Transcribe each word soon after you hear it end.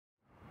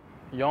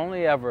You're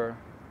only ever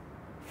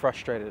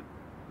frustrated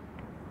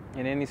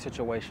in any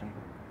situation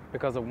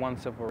because of one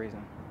simple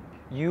reason.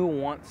 You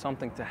want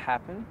something to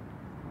happen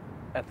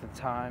at the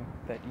time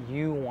that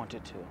you want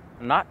it to.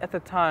 Not at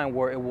the time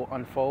where it will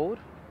unfold,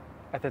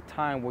 at the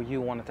time where you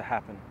want it to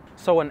happen.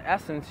 So in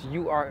essence,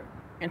 you are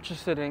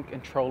interested in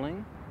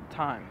controlling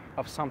time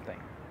of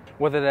something,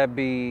 whether that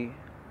be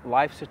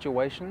life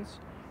situations,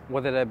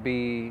 whether that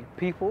be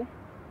people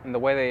and the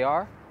way they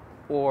are,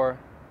 or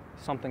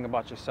something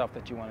about yourself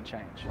that you want to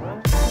change.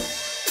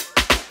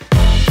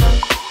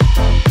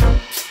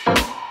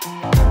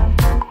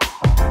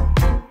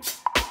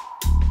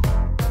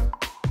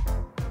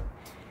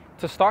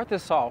 To start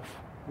this off,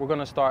 we're going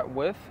to start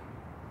with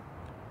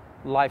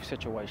life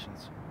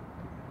situations.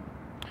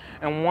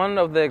 And one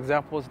of the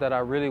examples that I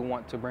really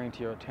want to bring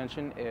to your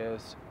attention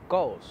is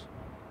goals.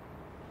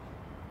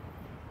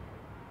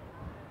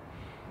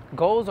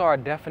 Goals are a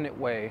definite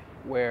way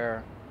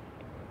where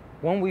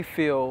when we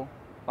feel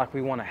like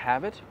we want to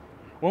have it,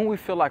 when we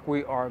feel like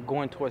we are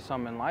going towards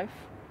something in life,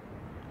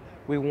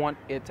 we want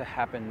it to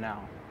happen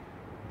now.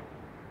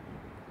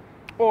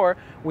 Or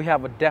we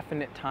have a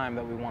definite time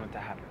that we want it to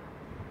happen.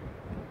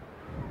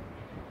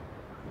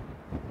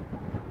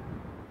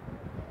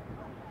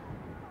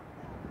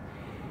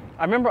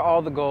 I remember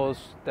all the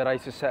goals that I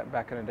used to set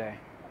back in the day.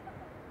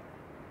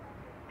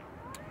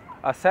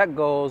 I set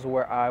goals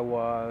where I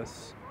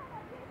was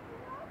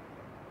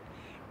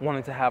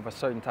wanting to have a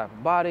certain type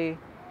of body,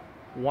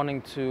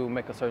 wanting to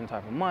make a certain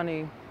type of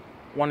money,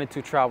 wanting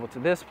to travel to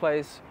this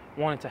place,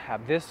 wanting to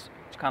have this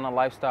kind of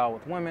lifestyle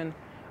with women.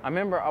 I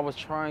remember I was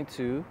trying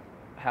to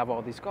have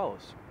all these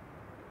goals.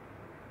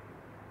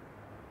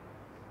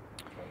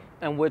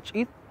 And with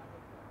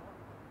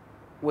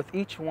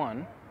each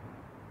one,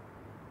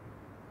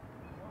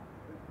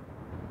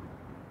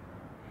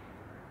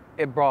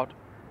 it brought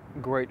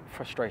great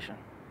frustration.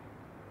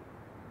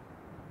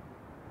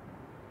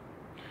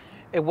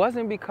 It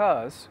wasn't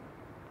because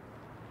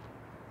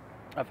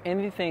of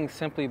anything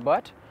simply,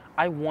 but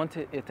I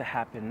wanted it to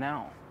happen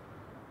now.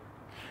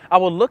 I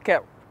would look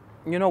at,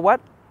 you know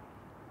what?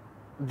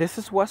 This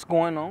is what's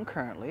going on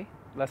currently.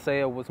 Let's say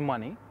it was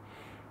money.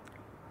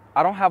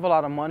 I don't have a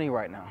lot of money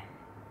right now.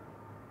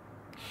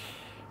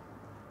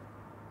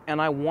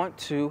 And I want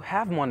to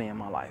have money in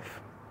my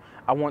life.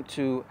 I want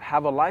to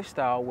have a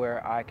lifestyle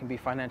where I can be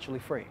financially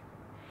free.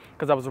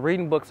 Because I was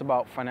reading books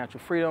about financial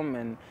freedom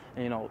and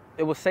you know,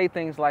 it would say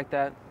things like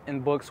that in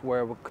books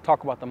where it would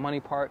talk about the money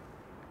part.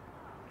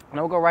 And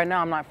I would go, right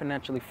now I'm not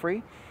financially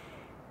free.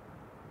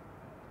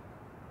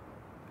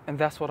 And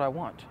that's what I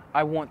want.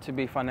 I want to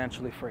be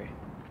financially free.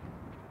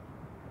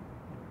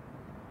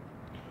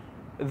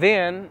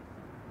 Then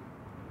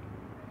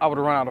I would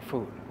run out of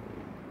food.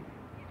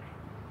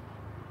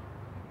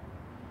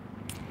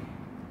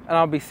 And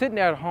I'll be sitting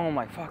there at home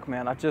like, fuck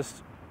man, I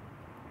just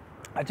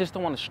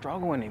don't want to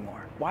struggle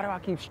anymore. Why do I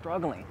keep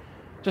struggling?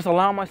 Just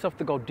allow myself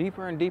to go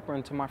deeper and deeper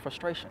into my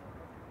frustration.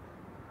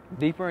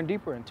 Deeper and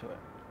deeper into it.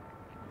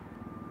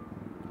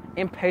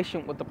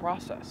 Impatient with the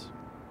process.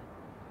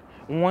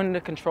 Wanting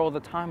to control the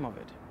time of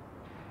it.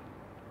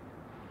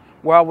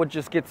 Where I would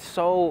just get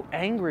so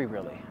angry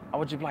really. I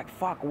would just be like,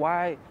 fuck,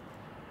 why?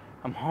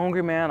 I'm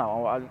hungry, man.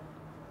 I'm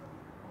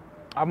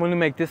going to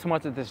make this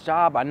much at this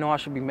job. I know I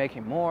should be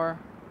making more.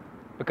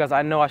 Because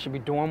I know I should be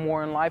doing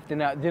more in life. Then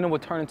it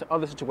would turn into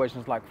other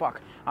situations like,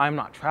 fuck, I'm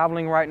not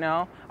traveling right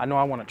now. I know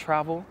I want to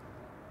travel.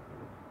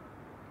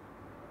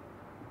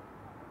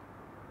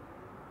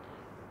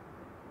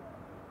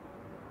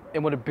 It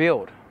would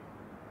build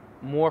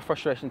more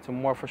frustration to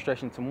more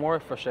frustration to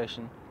more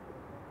frustration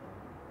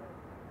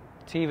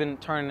to even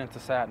turn into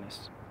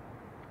sadness.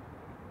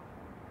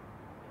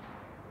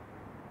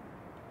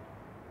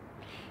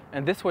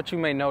 And this is what you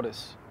may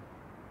notice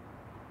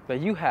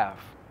that you have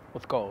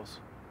with goals.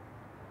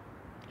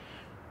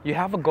 You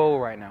have a goal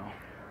right now,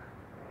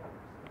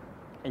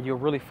 and you're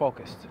really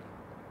focused.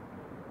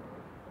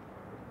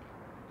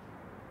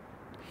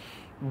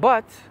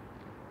 But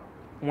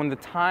when the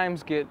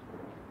times get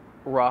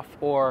rough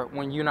or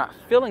when you're not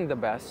feeling the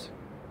best,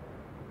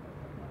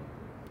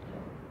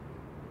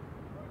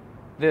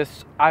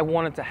 this I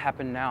want it to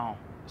happen now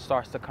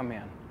starts to come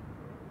in.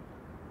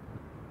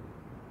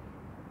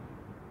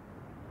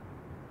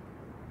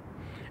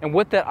 And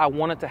with that I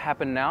want it to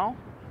happen now,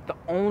 the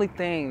only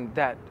thing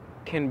that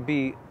can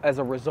be as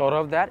a result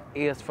of that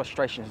is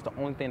frustration. It's the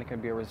only thing that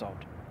can be a result.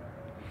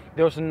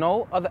 There's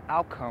no other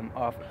outcome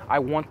of I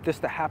want this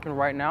to happen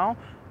right now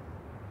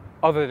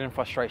other than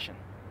frustration.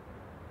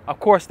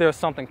 Of course, there's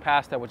something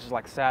past that which is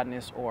like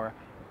sadness or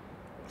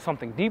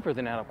something deeper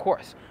than that, of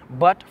course.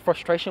 But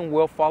frustration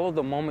will follow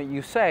the moment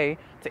you say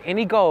to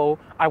any goal,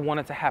 I want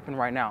it to happen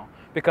right now.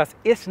 Because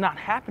it's not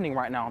happening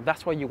right now.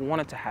 That's why you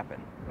want it to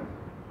happen.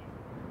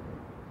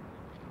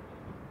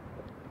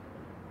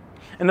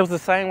 And it was the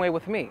same way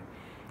with me.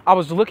 I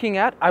was looking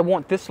at, I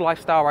want this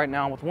lifestyle right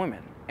now with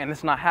women, and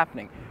it's not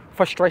happening.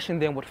 Frustration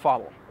then would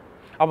follow.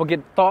 I would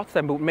get thoughts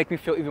that would make me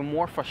feel even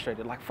more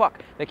frustrated. Like,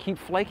 fuck, they keep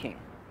flaking.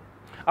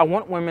 I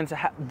want women to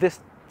have this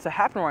to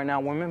happen right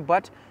now, women,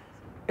 but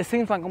it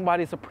seems like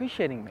nobody's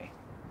appreciating me.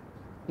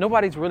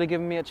 Nobody's really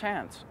giving me a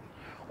chance.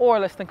 Or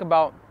let's think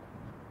about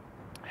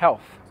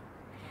health.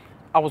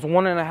 I was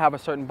wanting to have a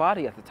certain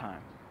body at the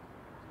time.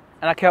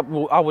 And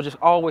I would just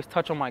always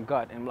touch on my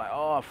gut and be like,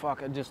 oh,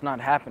 fuck, it's just not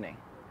happening.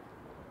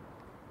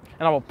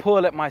 And I would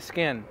pull at my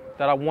skin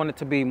that I wanted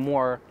to be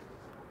more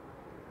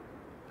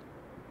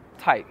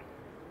tight.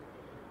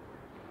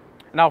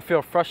 And I'll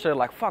feel frustrated,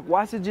 like, fuck,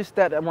 why is it just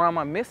that around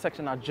my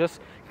midsection I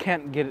just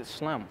can't get it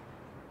slim?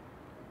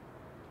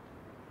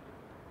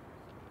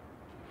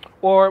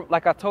 Or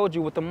like I told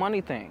you with the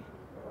money thing,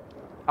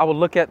 I would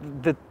look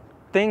at the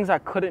things I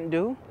couldn't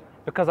do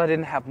because I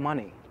didn't have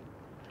money.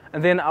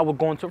 And then I would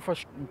go into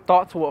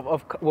thoughts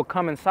would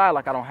come inside,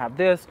 like, I don't have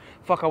this,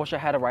 fuck, I wish I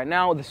had it right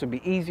now, this would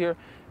be easier.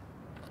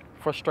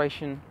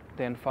 Frustration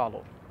then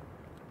followed.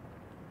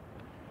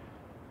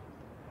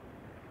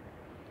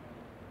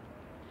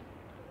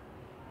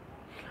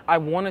 I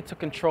wanted to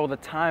control the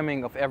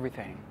timing of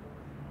everything.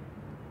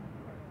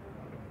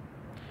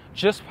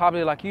 Just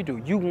probably like you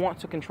do. You want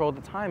to control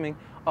the timing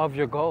of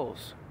your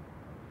goals.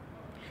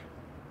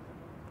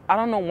 I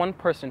don't know one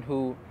person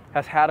who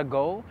has had a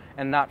goal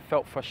and not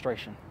felt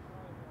frustration.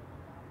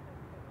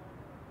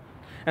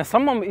 And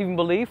some of them even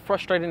believe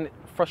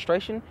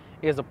frustration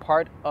is a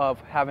part of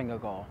having a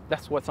goal.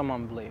 That's what some of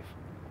them believe.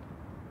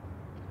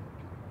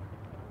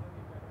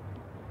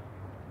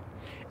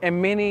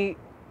 And many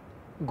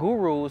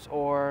gurus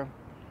or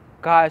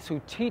guys who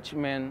teach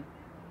men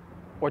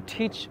or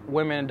teach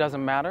women, it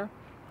doesn't matter,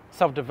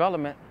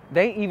 self-development,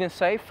 they even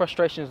say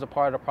frustration is a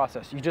part of the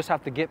process. You just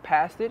have to get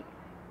past it,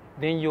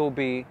 then you'll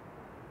be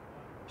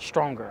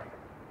stronger,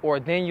 or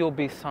then you'll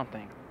be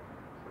something.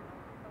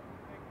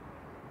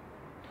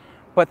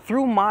 But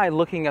through my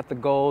looking at the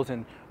goals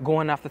and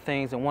going after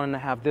things and wanting to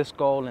have this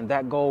goal and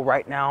that goal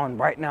right now and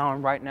right now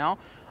and right now,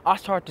 I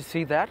start to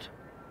see that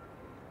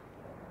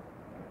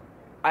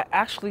I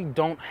actually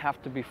don't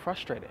have to be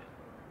frustrated.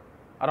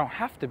 I don't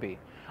have to be.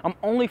 I'm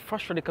only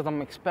frustrated because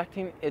I'm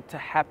expecting it to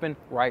happen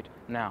right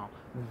now.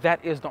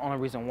 That is the only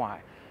reason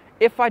why.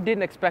 If I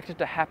didn't expect it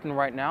to happen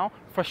right now,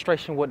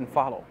 frustration wouldn't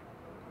follow.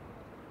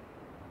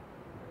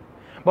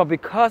 But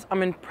because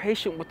I'm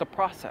impatient with the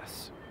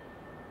process,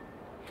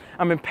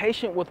 I'm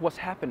impatient with what's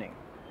happening.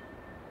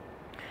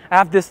 I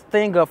have this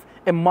thing of,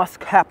 it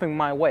must happen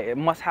my way. It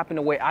must happen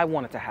the way I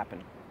want it to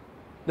happen.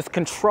 This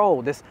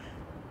control, this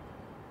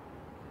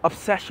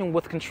obsession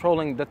with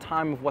controlling the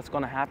time of what's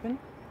going to happen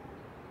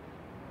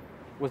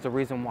was the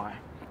reason why.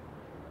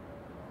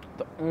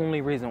 The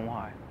only reason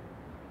why.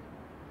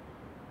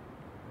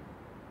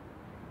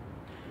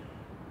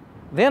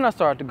 Then I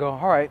started to go,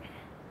 all right,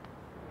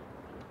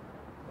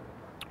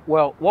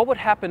 well, what would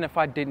happen if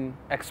I didn't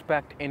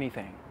expect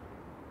anything?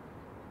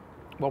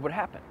 What would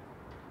happen?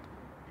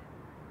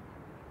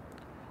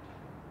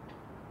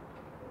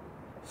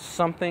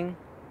 Something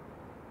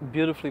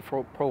beautifully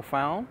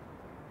profoundly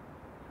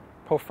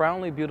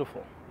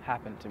beautiful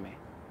happened to me.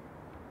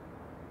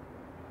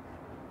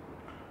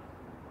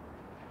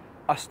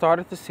 I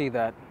started to see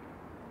that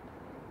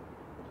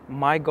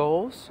my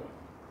goals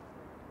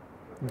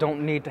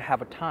don't need to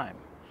have a time.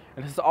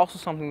 And this is also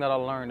something that I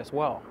learned as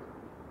well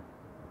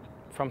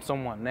from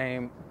someone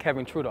named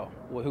Kevin Trudeau,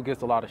 who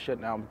gets a lot of shit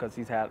now because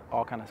he's had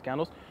all kinds of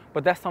scandals.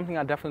 But that's something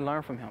I definitely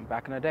learned from him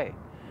back in the day.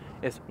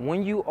 Is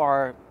when you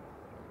are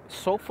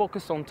so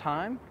focused on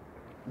time,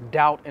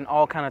 doubt and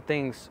all kind of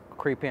things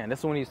creep in. This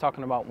is when he's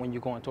talking about when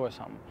you're going towards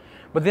something.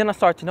 But then I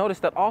start to notice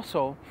that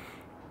also,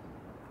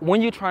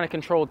 when you're trying to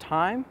control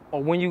time,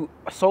 or when you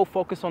are so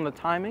focused on the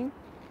timing,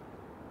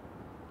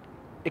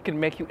 it can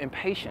make you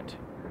impatient.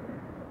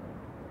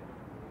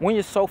 When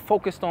you're so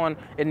focused on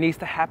it needs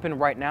to happen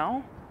right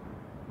now,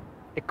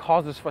 it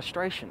causes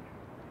frustration.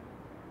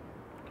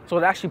 So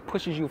it actually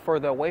pushes you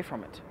further away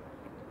from it.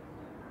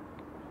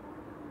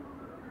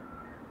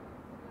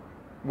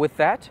 With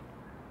that,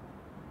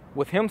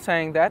 with him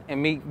saying that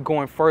and me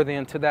going further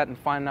into that and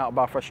finding out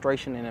about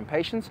frustration and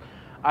impatience,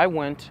 I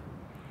want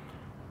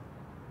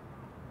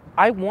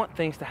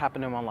things to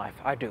happen in my life.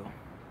 I do.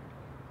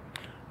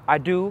 I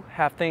do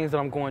have things that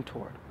I'm going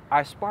toward.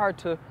 I aspire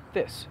to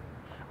this.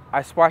 I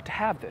aspire to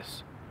have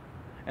this.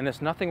 And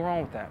there's nothing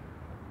wrong with that.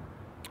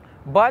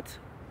 But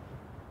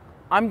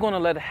I'm going to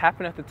let it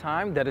happen at the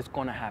time that it's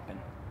going to happen.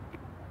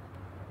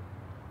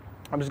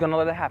 I'm just going to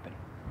let it happen.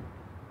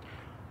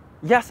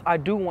 Yes, I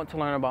do want to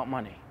learn about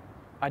money.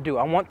 I do.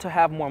 I want to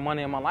have more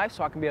money in my life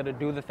so I can be able to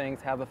do the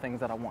things, have the things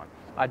that I want.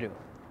 I do.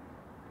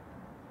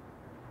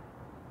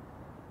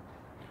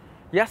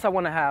 Yes, I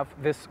want to have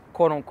this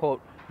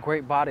quote-unquote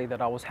great body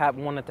that I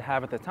wanted to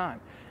have at the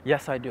time.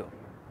 Yes, I do.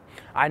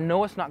 I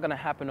know it's not going to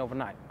happen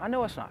overnight. I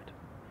know it's not.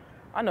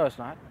 I know it's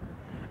not.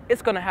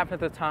 It's going to happen at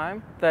the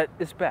time that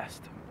is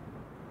best.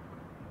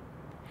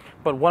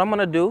 But what I'm going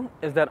to do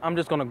is that I'm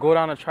just going to go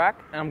down the track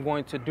and I'm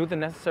going to do the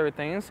necessary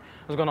things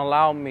that's going to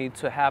allow me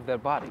to have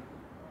that body.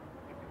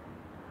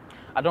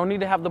 I don't need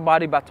to have the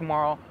body by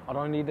tomorrow. I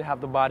don't need to have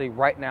the body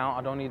right now.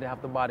 I don't need to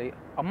have the body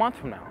a month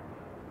from now.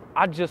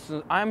 I'm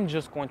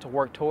just going to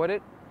work toward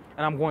it,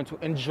 and I'm going to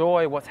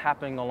enjoy what's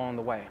happening along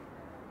the way.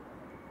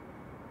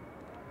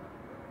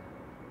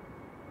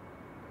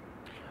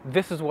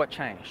 this is what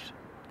changed.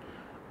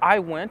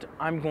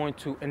 I'm going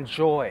to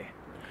enjoy.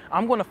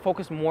 I'm going to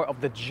focus more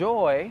of the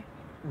joy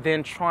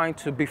than trying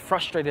to be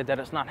frustrated that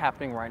it's not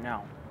happening right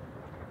now.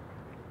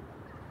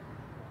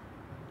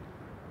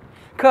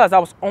 Because I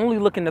was only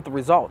looking at the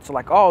results,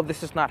 like, oh,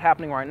 this is not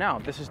happening right now.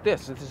 This is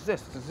this, this is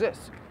this, this is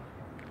this.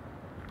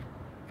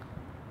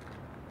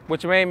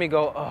 Which made me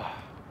go, oh,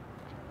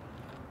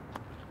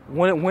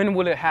 when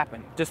will it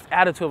happen? Just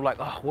attitude of like,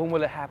 oh, when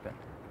will it happen?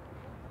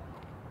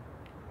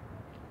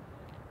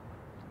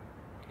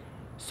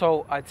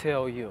 So I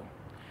tell you,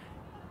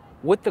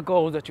 with the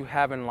goals that you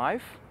have in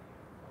life,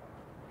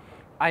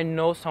 I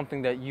know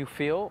something that you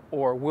feel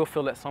or will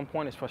feel at some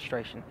point is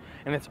frustration.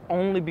 And it's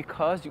only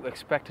because you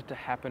expect it to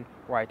happen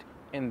right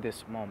in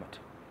this moment.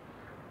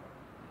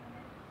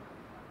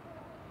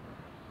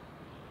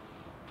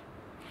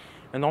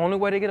 And the only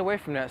way to get away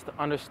from that is to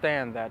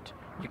understand that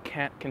you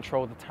can't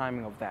control the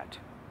timing of that.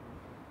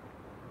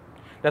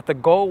 That the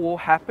goal will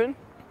happen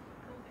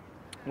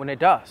when it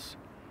does.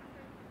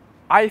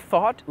 I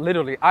thought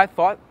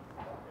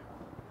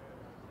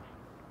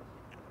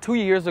 2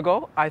 years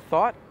ago, I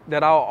thought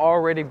that I'll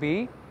already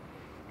be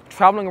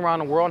traveling around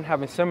the world and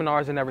having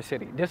seminars in every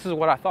city. This is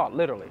what I thought,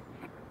 literally.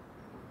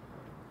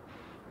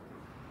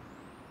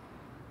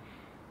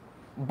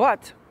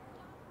 But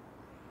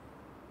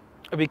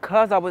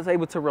because I was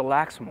able to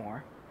relax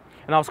more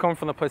and I was coming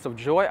from the place of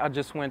joy, I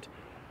just went,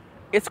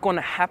 it's going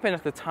to happen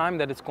at the time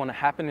that it's going to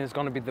happen, and it's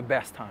going to be the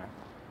best time.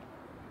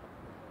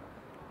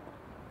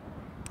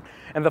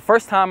 And the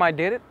first time I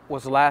did it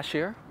was last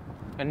year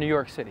in New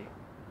York City.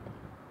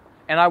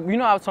 And you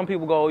know how some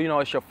people go, you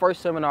know, it's your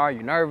first seminar,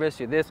 you're nervous,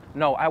 you're this.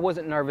 No, I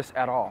wasn't nervous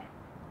at all.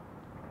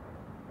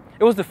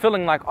 It was the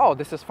feeling like, oh,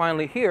 this is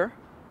finally here.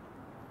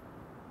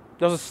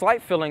 There was a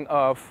slight feeling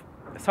of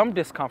some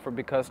discomfort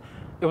because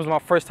it was my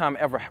first time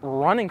ever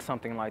running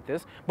something like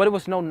this, but it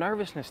was no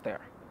nervousness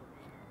there.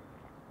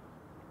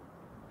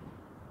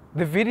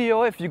 The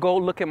video, if you go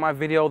look at my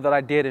video that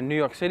I did in New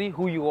York City,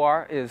 Who You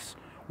Are is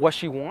What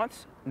She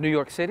Wants, New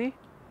York City,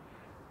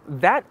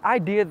 I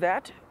did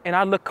that, and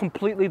I look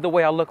completely the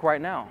way I look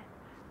right now.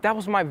 That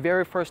was my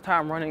very first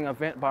time running an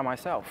event by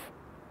myself.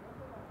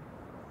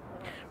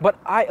 But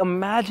I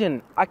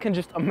can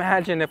just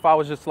imagine if I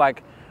was just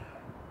like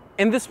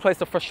in this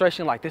place of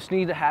frustration, like this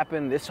needs to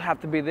happen, this have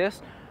to be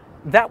this,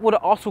 that would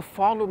have also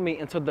followed me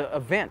into the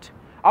event.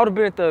 I would have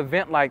been at the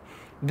event like,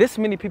 this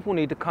many people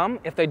need to come.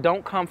 If they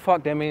don't come,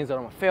 fuck, that means that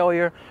I'm a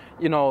failure.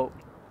 You know,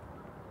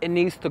 it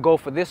needs to go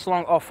for this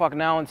long. Oh, fuck,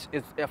 now I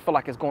feel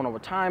like it's going over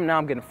time. Now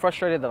I'm getting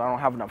frustrated that I don't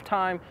have enough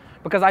time,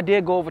 because I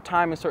did go over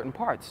time in certain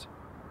parts.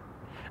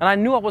 And I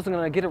knew I wasn't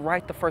going to get it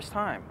right the first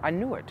time. I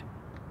knew it.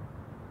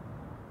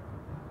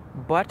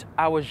 But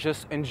I was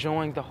just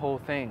enjoying the whole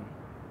thing.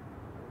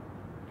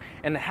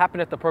 And it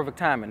happened at the perfect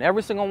time. And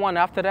every single one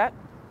after that,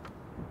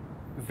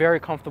 very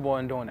comfortable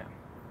in doing it.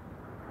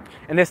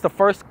 And it's the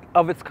first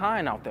of its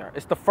kind out there.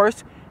 It's the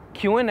first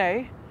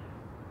Q&A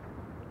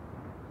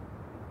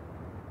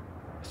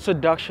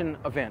seduction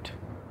event,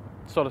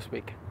 so to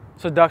speak.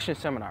 Seduction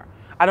seminar.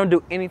 I don't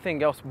do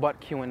anything else but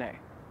Q&A.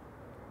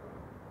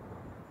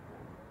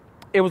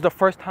 It was the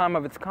first time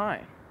of its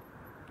kind.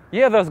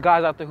 Yeah, there's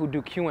guys out there who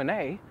do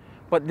Q&A,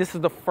 but this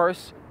is the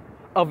first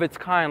of its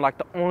kind. Like,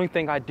 the only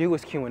thing I do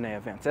is Q&A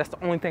events. That's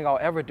the only thing I'll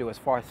ever do as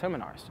far as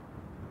seminars.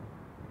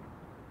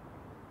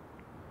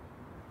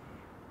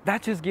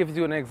 That just gives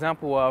you an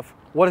example of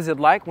what is it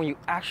like when you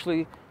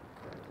actually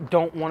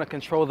don't want to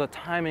control the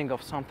timing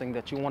of something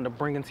that you want to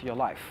bring into your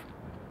life.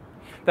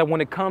 That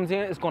when it comes in,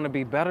 it's going to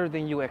be better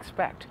than you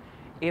expect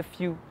if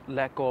you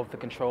let go of the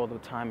control of the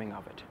timing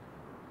of it.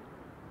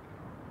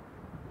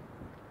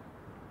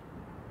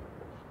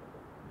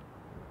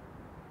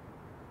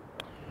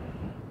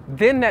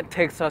 Then that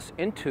takes us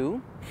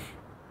into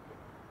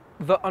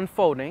the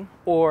unfolding,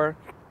 or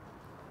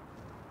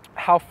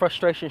how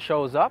frustration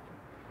shows up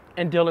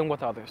and dealing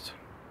with others.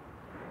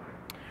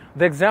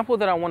 The example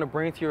that I want to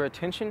bring to your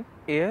attention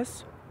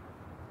is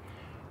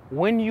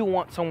when you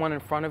want someone in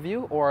front of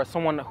you or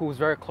someone who's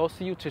very close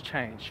to you to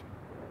change.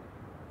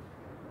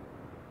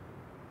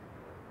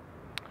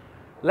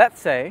 Let's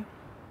say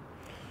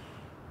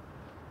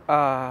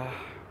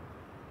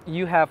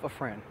you have a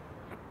friend,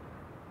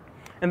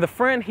 and the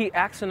friend, he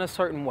acts in a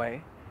certain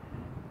way,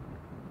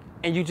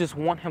 and you just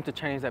want him to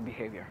change that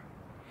behavior.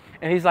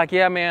 And he's like,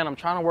 yeah, man, I'm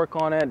trying to work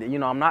on it. You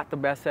know, I'm not the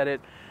best at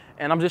it,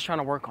 and I'm just trying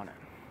to work on it.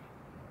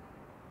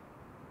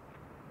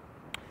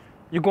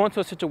 You go into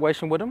a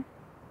situation with him,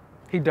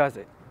 he does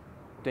it.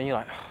 Then you're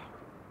like, oh,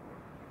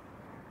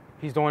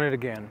 he's doing it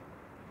again.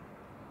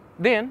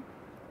 Then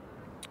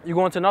you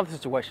go into another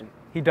situation,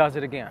 he does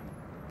it again.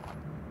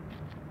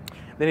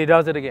 Then he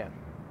does it again.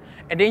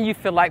 And then you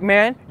feel like,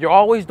 man, you're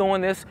always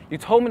doing this. You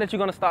told me that you're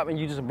going to stop, and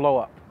you just blow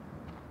up.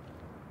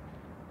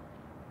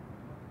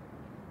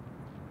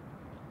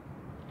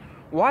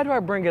 Why do I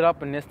bring it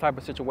up in this type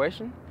of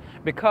situation?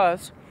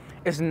 Because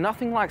it's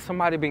nothing like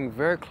somebody being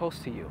very close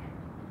to you,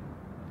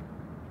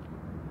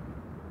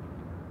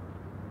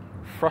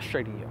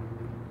 frustrating you.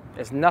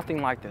 It's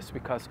nothing like this,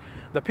 because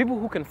the people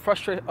who can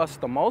frustrate us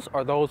the most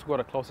are those who are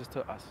the closest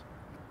to us.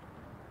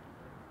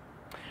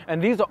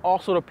 And these are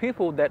also the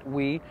people that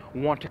we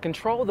want to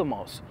control the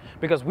most,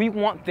 because we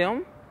want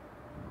them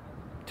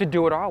to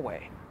do it our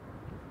way.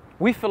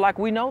 We feel like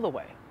we know the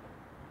way.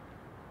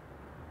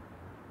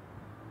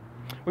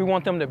 We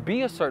want them to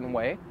be a certain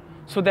way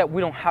so that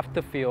we don't have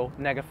to feel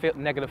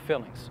negative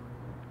feelings.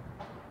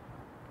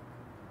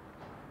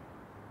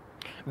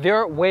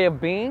 Their way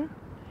of being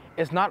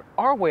is not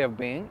our way of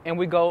being, and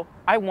we go,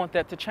 I want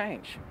that to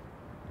change.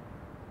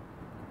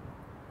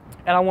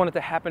 And I want it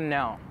to happen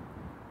now.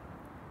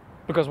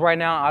 Because right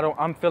now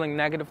I'm feeling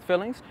negative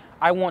feelings.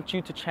 I want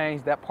you to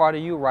change that part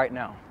of you right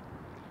now.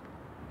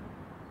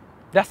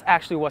 That's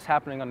actually what's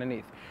happening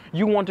underneath.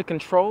 You want to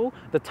control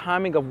the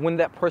timing of when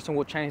that person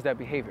will change that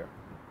behavior.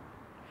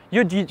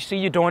 You see,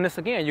 you're doing this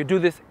again. You do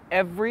this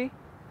every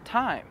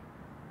time.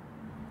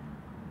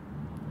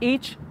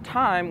 Each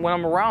time when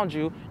I'm around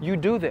you, you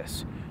do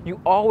this. You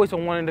always are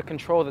wanting to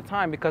control the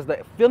time, because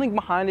the feeling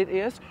behind it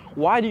is,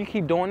 why do you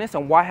keep doing this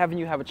and why haven't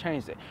you ever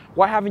changed it?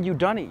 Why haven't you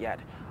done it yet?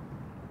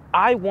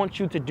 I want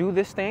you to do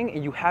this thing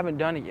and you haven't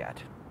done it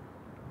yet.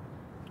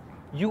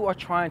 You are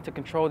trying to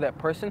control that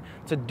person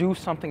to do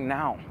something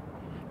now,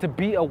 to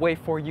be a way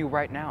for you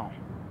right now.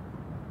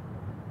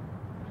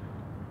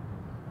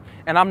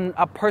 And I'm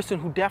a person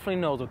who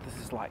definitely knows what this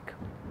is like.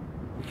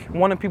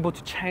 Wanting people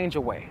to change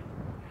a way.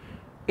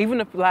 Even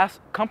the last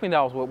company that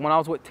I was with, when I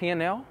was with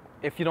TNL,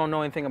 if you don't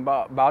know anything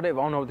about it, if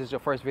I don't know if this is your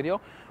first video,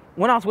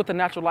 when I was with the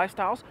Natural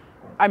Lifestyles,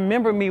 I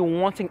remember me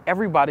wanting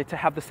everybody to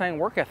have the same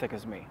work ethic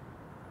as me.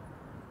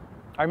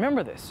 I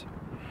remember this.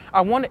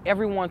 I wanted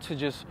everyone to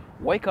just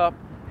wake up,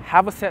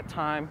 have a set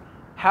time,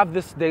 have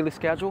this daily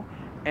schedule,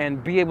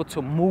 and be able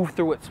to move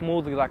through it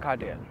smoothly like I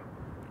did,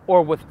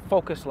 or with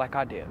focus like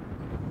I did.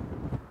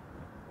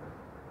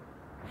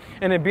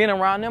 And then being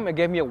around them, it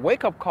gave me a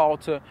wake-up call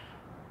to,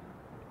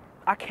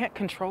 I can't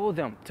control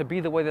them to be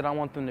the way that I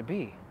want them to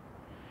be.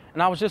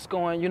 And I was just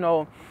going, you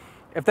know,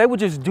 if they would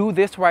just do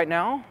this right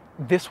now,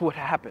 this would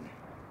happen.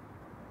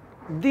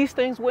 These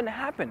things wouldn't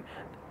happen.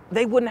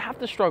 They wouldn't have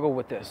to struggle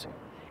with this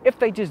if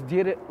they just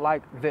did it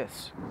like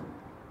this.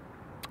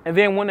 And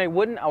then when they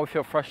wouldn't, I would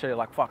feel frustrated,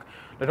 like, fuck,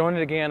 they're doing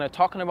it again. They're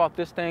talking about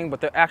this thing,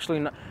 but they're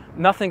actually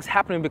nothing's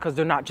happening because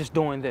they're not just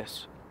doing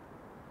this.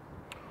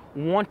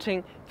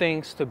 Wanting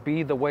things to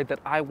be the way that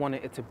I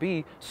wanted it to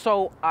be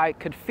so I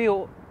could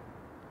feel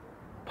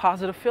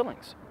positive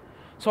feelings.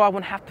 So I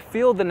wouldn't have to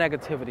feel the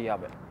negativity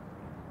of it.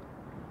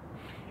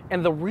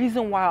 And the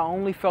reason why I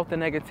only felt the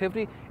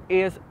negativity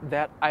is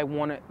that I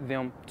wanted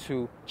them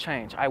to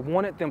change. I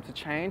wanted them to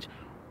change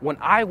when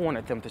I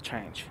wanted them to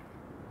change.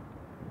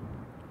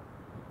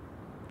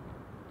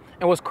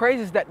 And what's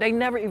crazy is that they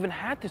never even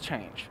had to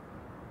change.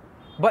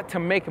 But to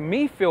make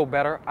me feel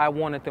better, I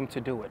wanted them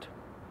to do it.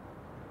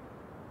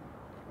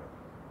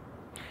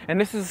 And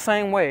this is the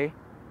same way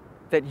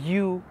that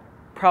you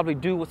probably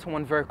do with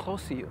someone very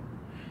close to you.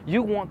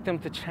 You want them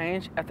to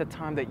change at the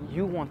time that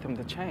you want them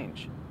to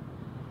change.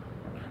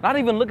 Not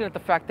even looking at the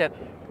fact that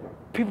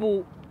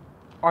people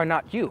are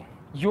not you.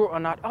 You are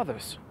not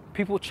others.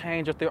 People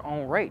change at their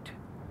own rate.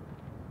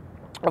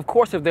 Of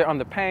course, if they're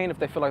under pain, if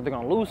they feel like they're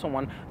going to lose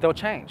someone, they'll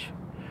change.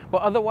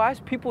 But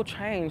otherwise, people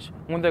change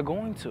when they're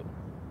going to.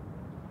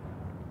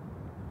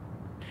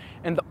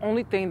 And the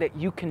only thing that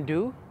you can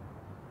do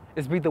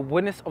is be the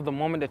witness of the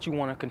moment that you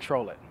want to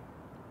control it.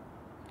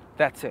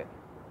 That's it.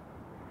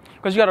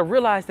 Because you got to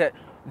realize that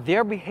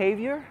their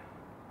behavior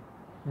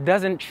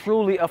doesn't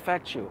truly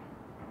affect you.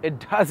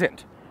 It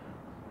doesn't.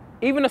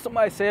 Even if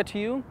somebody said to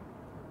you,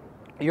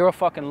 you're a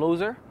fucking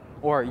loser,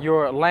 or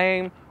you're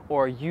lame,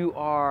 or you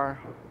are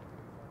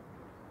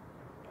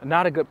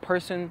not a good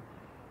person,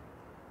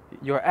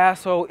 you're an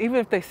asshole, even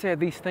if they said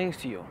these things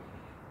to you,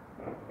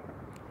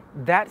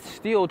 that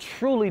still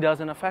truly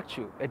doesn't affect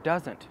you. It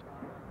doesn't.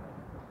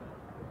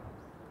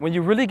 When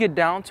you really get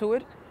down to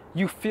it,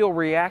 you feel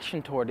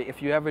reaction toward it,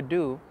 if you ever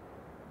do,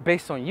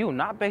 based on you,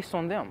 not based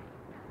on them.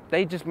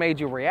 They just made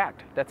you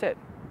react. That's it.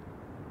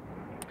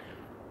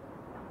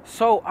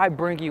 So I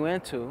bring you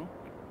into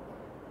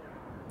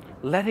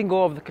letting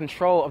go of the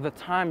control of the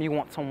time you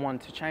want someone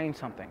to change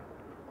something.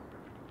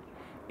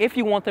 If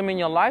you want them in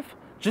your life,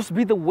 just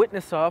be the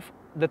witness of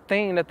the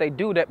thing that they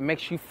do that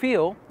makes you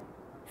feel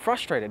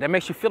frustrated, that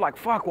makes you feel like,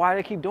 fuck, why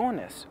do they keep doing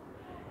this?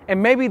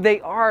 And maybe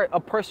they are a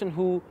person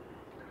who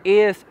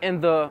is in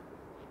the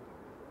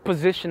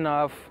position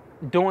of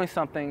doing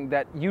something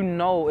that you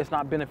know is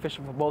not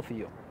beneficial for both of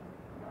you.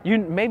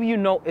 Maybe you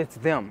know it's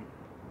them.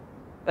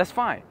 That's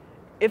fine.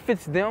 If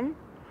it's them,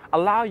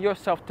 allow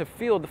yourself to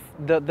feel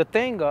the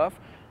thing of,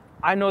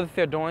 I know that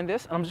they're doing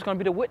this, and I'm just going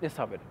to be the witness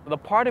of it. The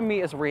part of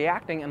me is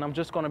reacting, and I'm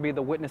just going to be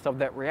the witness of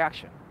that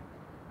reaction.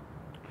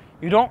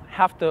 You don't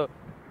have to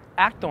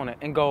act on it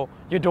and go,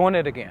 you're doing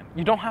it again.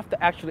 You don't have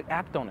to actually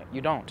act on it.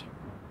 You don't.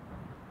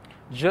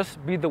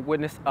 Just be the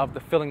witness of the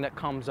feeling that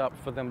comes up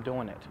for them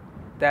doing it.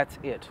 That's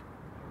it.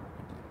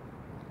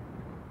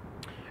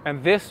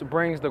 And this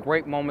brings the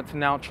great moment to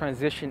now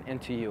transition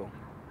into you.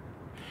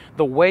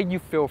 The way you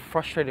feel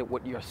frustrated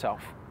with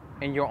yourself.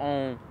 in your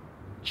own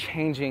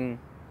changing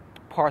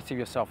parts of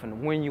yourself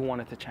and when you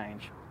want it to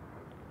change.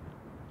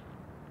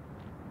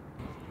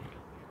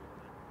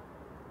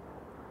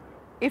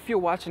 If you're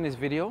watching this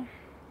video,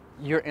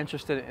 you're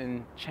interested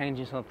in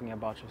changing something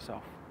about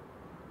yourself.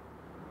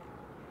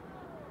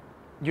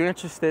 You're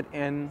interested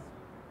in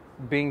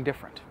being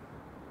different.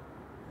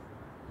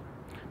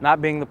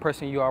 Not being the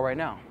person you are right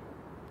now.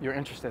 You're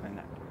interested in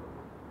that.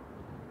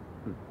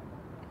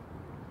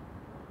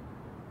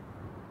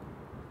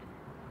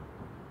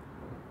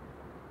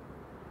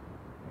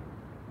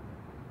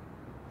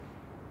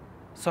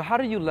 So how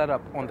do you let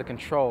up on the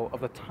control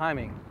of the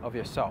timing of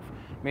yourself?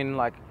 Meaning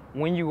like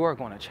when you are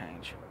going to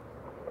change.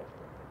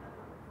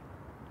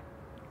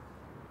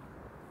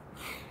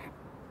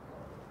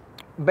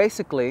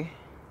 Basically,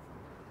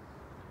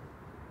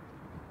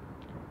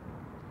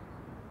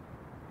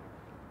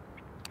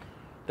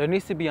 there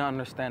needs to be an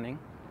understanding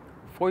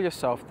for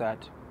yourself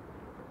that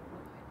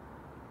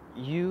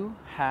you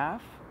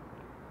have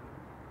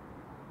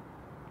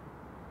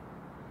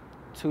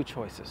two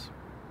choices.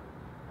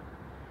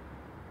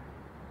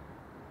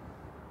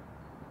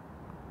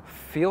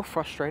 Feel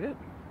frustrated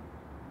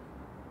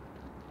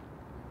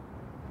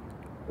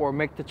or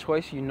make the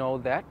choice you know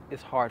that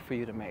is hard for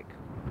you to make.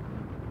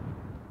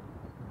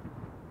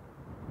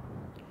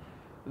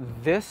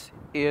 This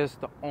is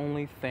the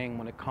only thing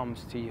when it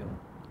comes to you,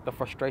 the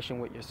frustration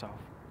with yourself.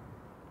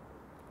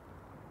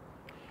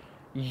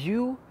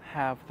 You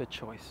have the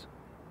choice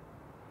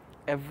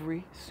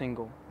every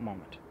single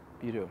moment.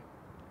 You do.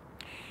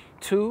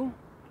 To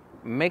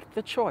make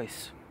the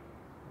choice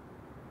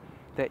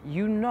that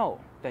you know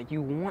that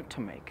you want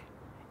to make,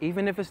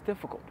 even if it's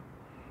difficult,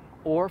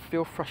 or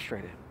feel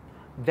frustrated.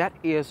 That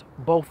is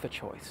both a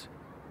choice.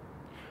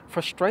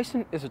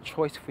 Frustration is a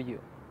choice for you.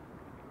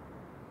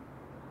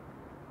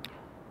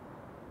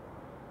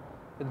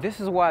 This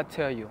is why I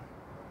tell you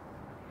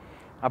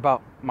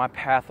about my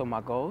path or my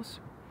goals,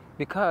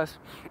 because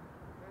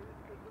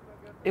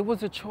it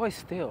was a choice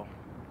still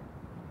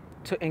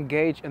to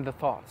engage in the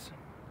thoughts.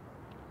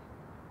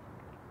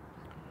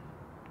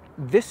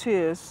 This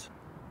is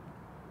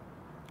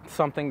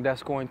something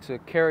that's going to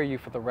carry you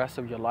for the rest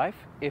of your life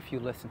if you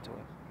listen to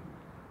it.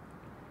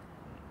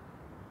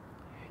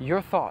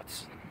 Your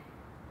thoughts.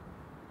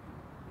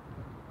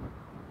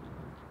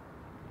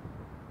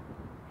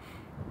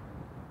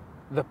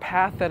 The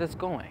path that it's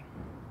going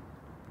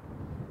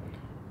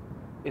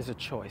is a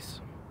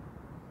choice.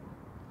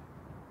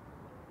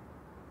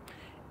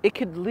 It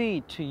could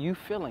lead to you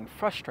feeling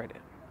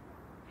frustrated.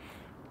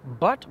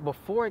 But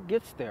before it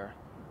gets there,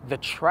 the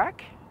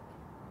track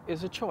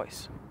is a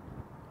choice.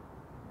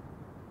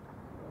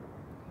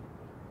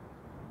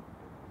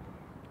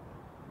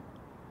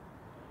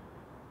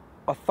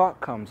 A thought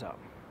comes up.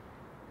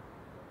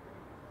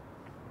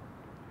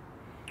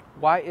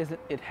 Why isn't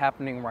it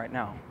happening right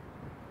now?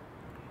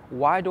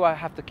 Why do I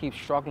have to keep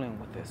struggling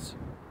with this?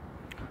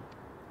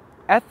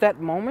 At that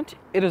moment,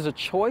 it is a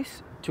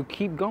choice to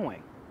keep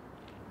going.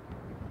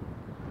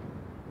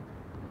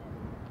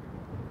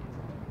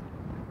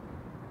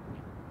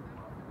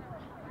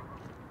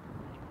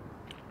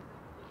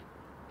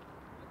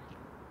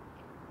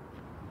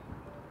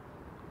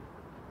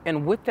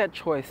 And with that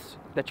choice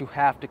that you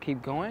have to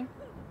keep going,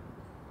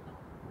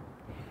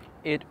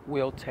 it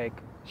will take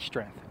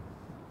strength.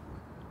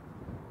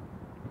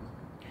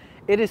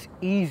 It is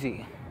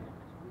easy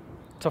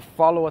to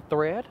follow a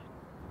thread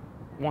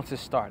once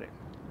it's started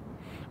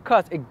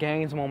because it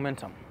gains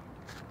momentum.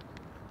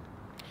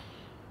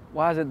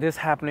 Why is it this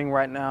happening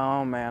right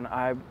now, man?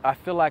 I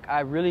feel like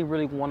I really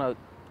want to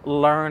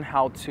learn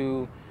how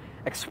to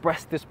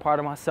express this part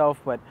of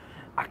myself, but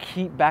I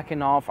keep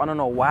backing off. I don't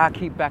know why I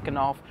keep backing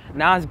off.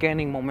 Now it's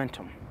gaining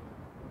momentum.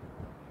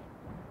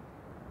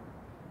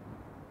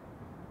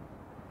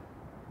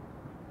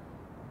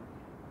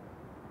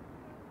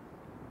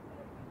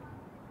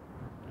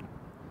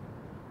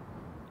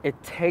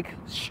 It takes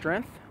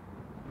strength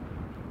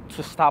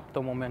to stop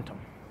the momentum.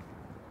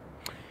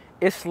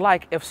 It's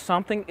like if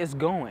something is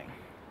going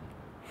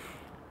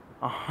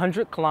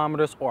 100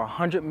 kilometers or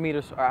 100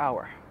 meters per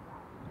hour,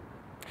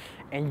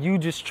 and you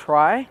just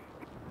try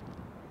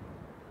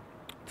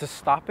to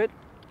stop it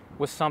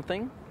with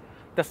something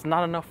that's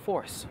not enough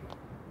force.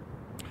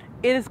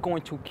 It is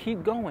going to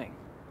keep going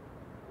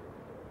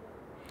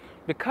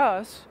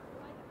because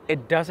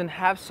it doesn't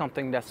have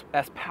something that's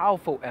as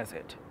powerful as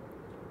it.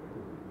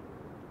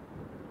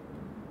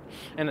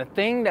 And the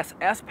thing that's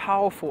as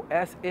powerful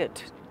as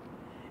it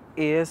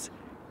is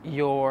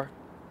your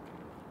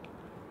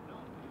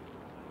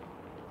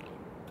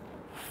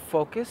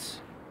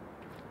focus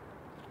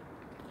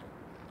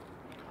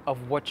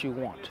of what you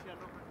want.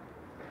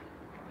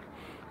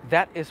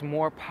 That is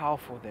more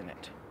powerful than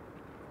it.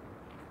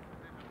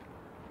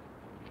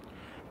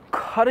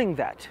 Cutting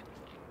that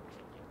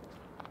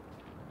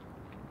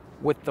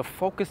with the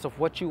focus of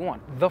what you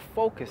want. The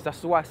focus,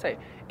 that's why I say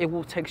it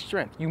will take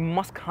strength. You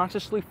must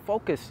consciously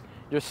focus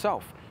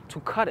yourself to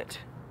cut it.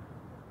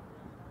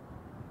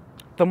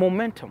 The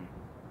momentum.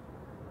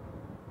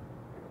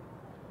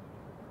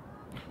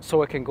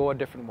 So it can go a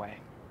different way.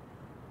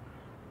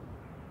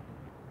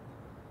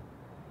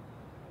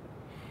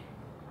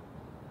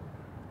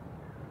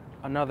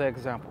 Another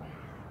example.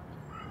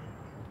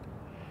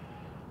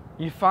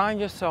 You find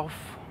yourself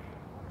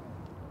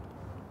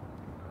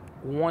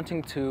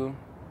wanting to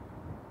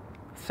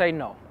say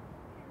no.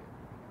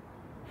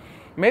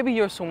 Maybe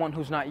you're someone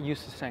who's not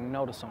used to saying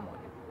no to someone.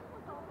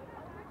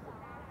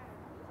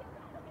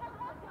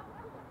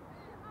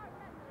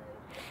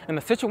 And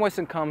the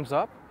situation comes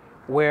up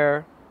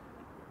where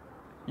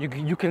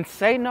you can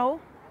say no,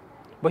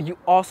 but you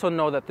also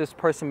know that this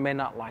person may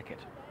not like it.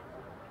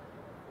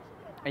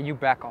 And you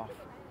back off.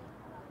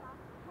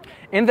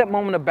 In that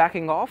moment of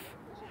backing off,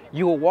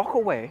 you will walk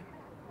away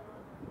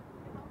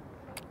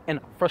and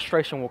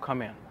frustration will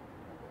come in.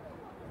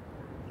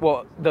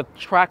 Well, the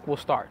track will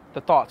start,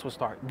 the thoughts will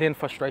start, then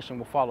frustration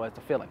will follow as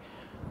the feeling.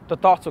 The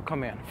thoughts will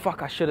come in.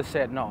 Fuck, I should have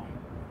said no.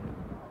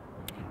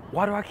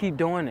 Why do I keep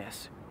doing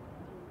this?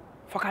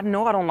 Fuck, I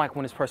know I don't like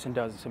when this person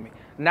does this to me.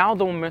 Now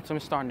the momentum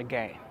is starting to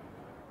gain.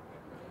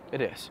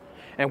 It is.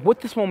 And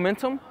with this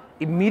momentum,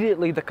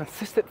 immediately the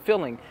consistent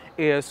feeling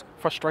is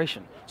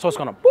frustration. So it's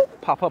gonna boop,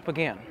 pop up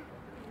again.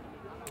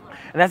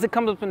 And as it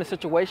comes up in the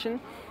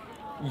situation,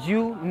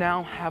 you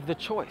now have the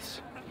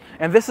choice.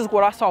 And this is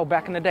what I saw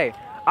back in the day.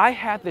 I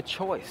had the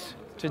choice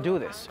to do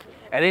this.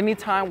 At any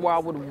time where I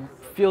would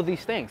feel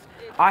these things,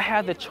 I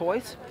had the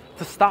choice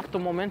to stop the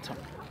momentum.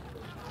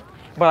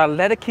 But I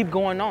let it keep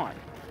going on.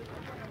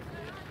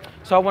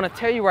 So I want to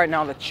tell you right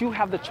now that you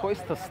have the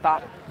choice to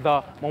stop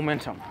the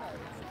momentum.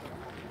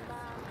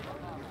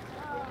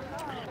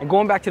 And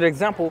going back to the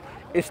example,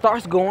 it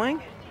starts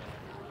going,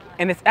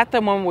 and it's at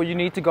the moment where you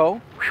need to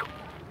go.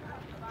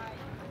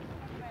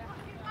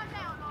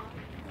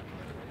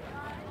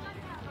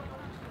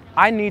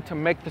 I need to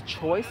make the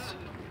choice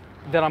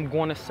that I'm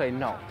going to say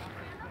no.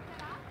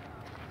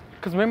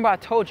 Because remember I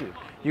told you,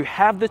 you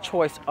have the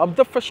choice of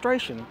the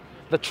frustration,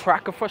 the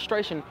track of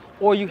frustration,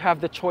 or you have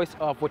the choice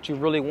of what you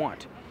really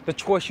want, the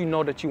choice you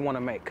know that you want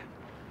to make.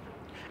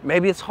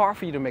 Maybe it's hard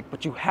for you to make,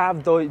 but you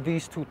have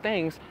these two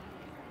things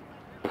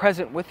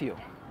present with you.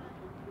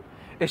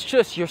 It's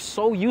just you're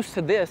so used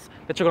to this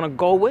that you're going to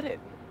go with it.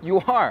 You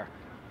are.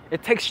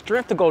 It takes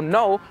strength to go,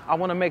 no, I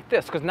want to make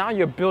this, because now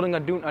you're building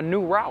a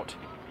new route.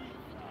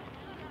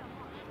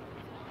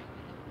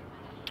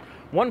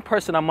 One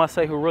person I must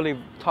say who really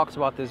talks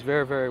about this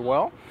very, very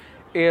well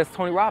is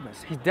Tony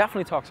Robbins. He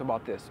definitely talks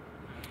about this.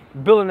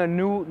 Building a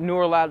new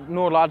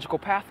neurological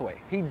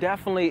pathway. He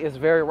definitely is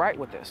very right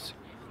with this.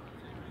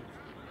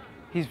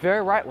 He's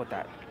very right with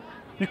that.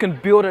 You can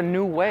build a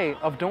new way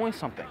of doing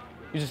something.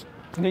 You just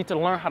need to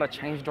learn how to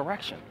change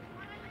direction.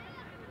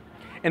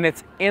 And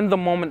it's in the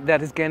moment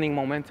that is gaining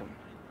momentum.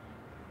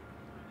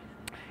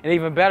 And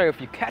even better if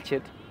you catch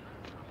it,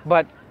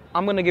 but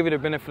I'm going to give you the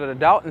benefit of the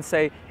doubt and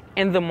say,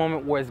 in the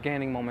moment where it's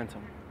gaining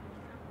momentum,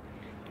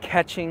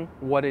 catching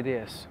what it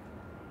is,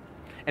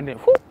 and then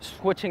whoop,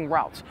 switching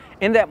routes.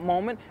 In that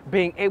moment,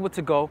 being able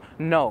to go,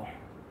 no,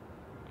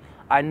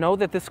 I know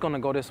that this is going to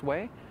go this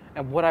way,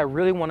 and what I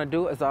really want to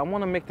do is I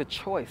want to make the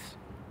choice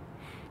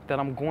that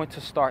I'm going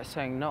to start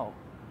saying no.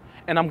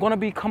 And I'm going to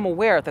become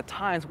aware at the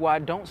times where I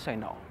don't say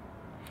no.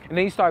 And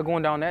then you start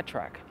going down that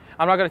track.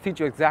 I'm not going to teach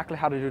you exactly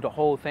how to do the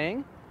whole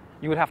thing.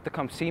 You would have to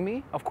come see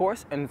me, of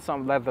course, in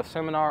some level of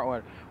seminar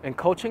or in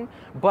coaching,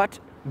 but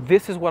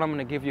this is what I'm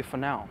going to give you for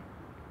now.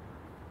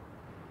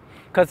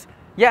 Because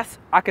yes,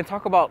 I can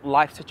talk about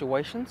life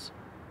situations.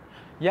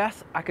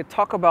 Yes, I could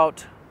talk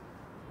about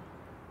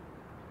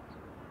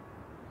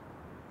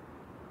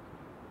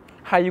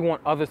how you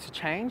want others to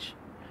change,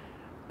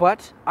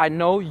 but I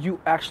know you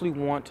actually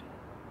want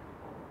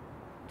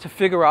to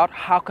figure out,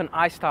 how can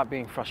I stop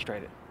being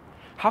frustrated?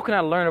 How can I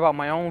learn about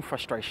my own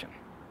frustration?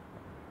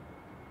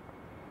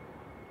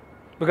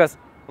 Because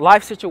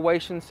life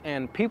situations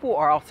and people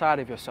are outside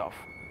of yourself.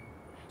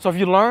 So if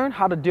you learn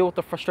how to deal with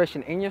the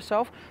frustration in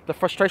yourself, the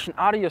frustration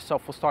out of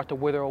yourself will start to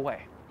wither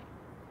away.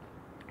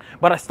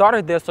 But I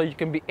started there so you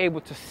can be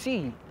able to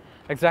see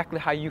exactly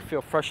how you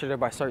feel frustrated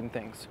by certain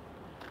things.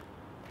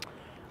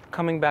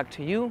 Coming back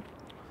to you,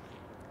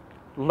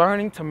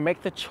 learning to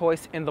make the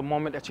choice in the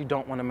moment that you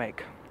don't want to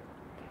make.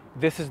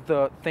 This is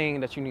the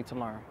thing that you need to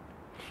learn,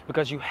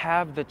 because you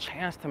have the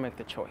chance to make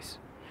the choice,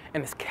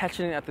 and it's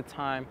catching it at the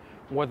time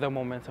where the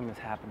momentum is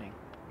happening.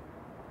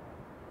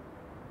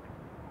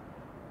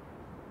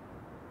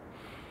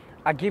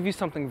 I give you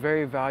something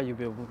very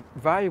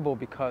valuable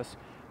because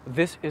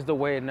this is the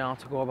way now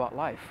to go about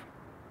life,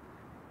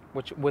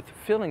 with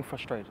feeling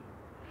frustrated,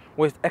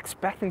 with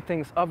expecting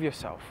things of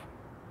yourself.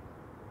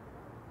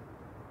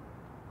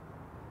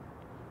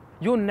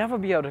 You'll never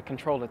be able to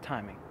control the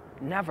timing,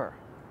 never,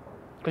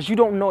 because you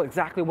don't know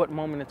exactly what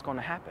moment it's going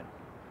to happen.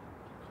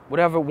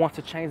 Whatever wants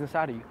to change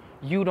inside of you,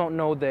 you don't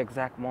know the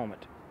exact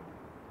moment.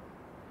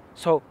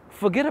 So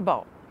forget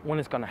about when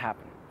it's going to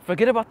happen.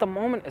 Forget about the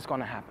moment it's going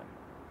to happen.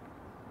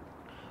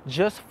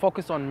 Just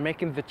focus on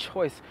making the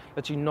choice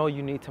that you know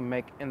you need to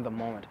make in the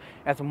moment.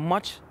 As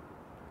much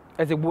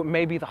as it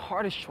may be the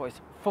hardest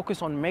choice,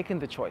 focus on making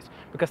the choice,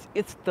 because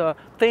it's the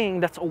thing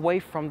that's away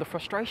from the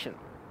frustration.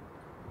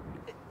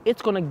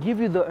 It's going to give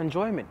you the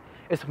enjoyment.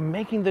 It's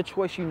making the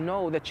choice you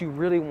know that you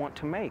really want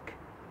to make.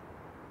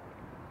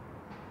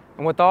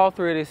 And with all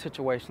three of these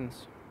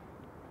situations,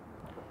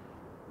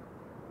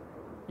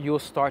 you'll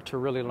start to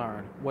really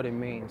learn what it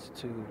means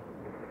to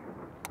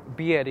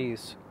be at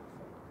ease,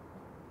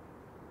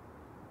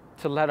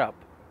 to let up,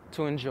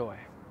 to enjoy,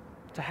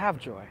 to have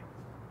joy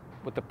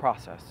with the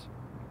process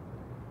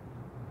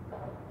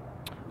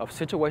of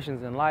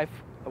situations in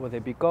life, whether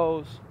it be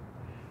goals,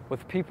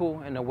 with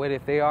people and the way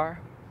that they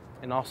are,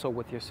 and also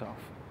with yourself.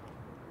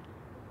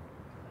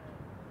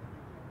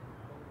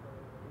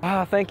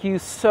 Thank you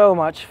so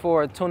much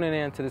for tuning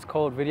in to this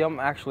cold video. I'm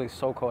actually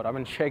so cold. I've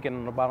been shaking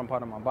on the bottom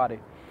part of my body.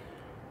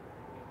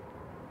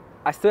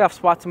 I still have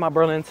spots in my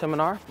Berlin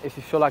seminar. If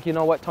you feel like, you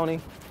know what, Tony,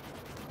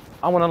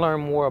 I want to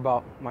learn more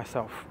about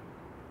myself,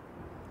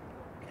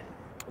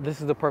 this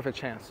is the perfect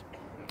chance.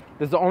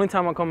 This is the only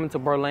time I'm coming to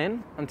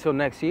Berlin until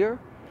next year.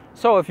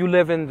 So if you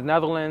live in the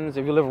Netherlands,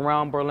 if you live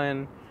around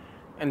Berlin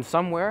and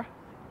somewhere,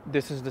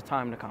 this is the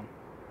time to come.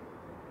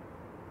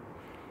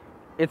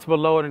 It's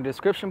below in the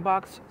description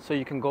box, so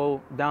you can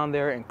go down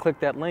there and click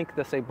that link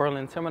that say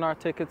Berlin seminar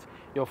tickets.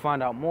 You'll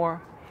find out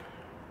more.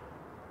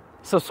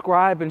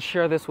 Subscribe and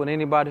share this with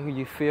anybody who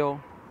you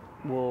feel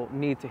will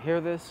need to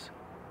hear this.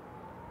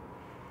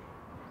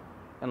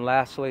 And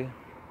lastly,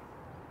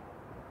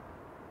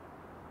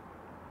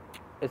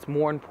 it's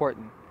more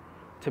important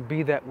to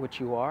be that which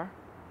you are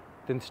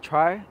than to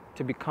try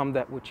to become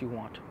that which you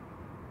want.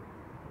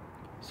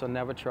 So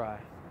never try,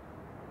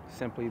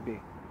 simply be.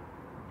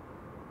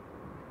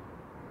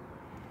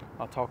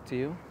 I'll talk to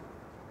you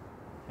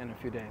in a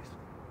few days.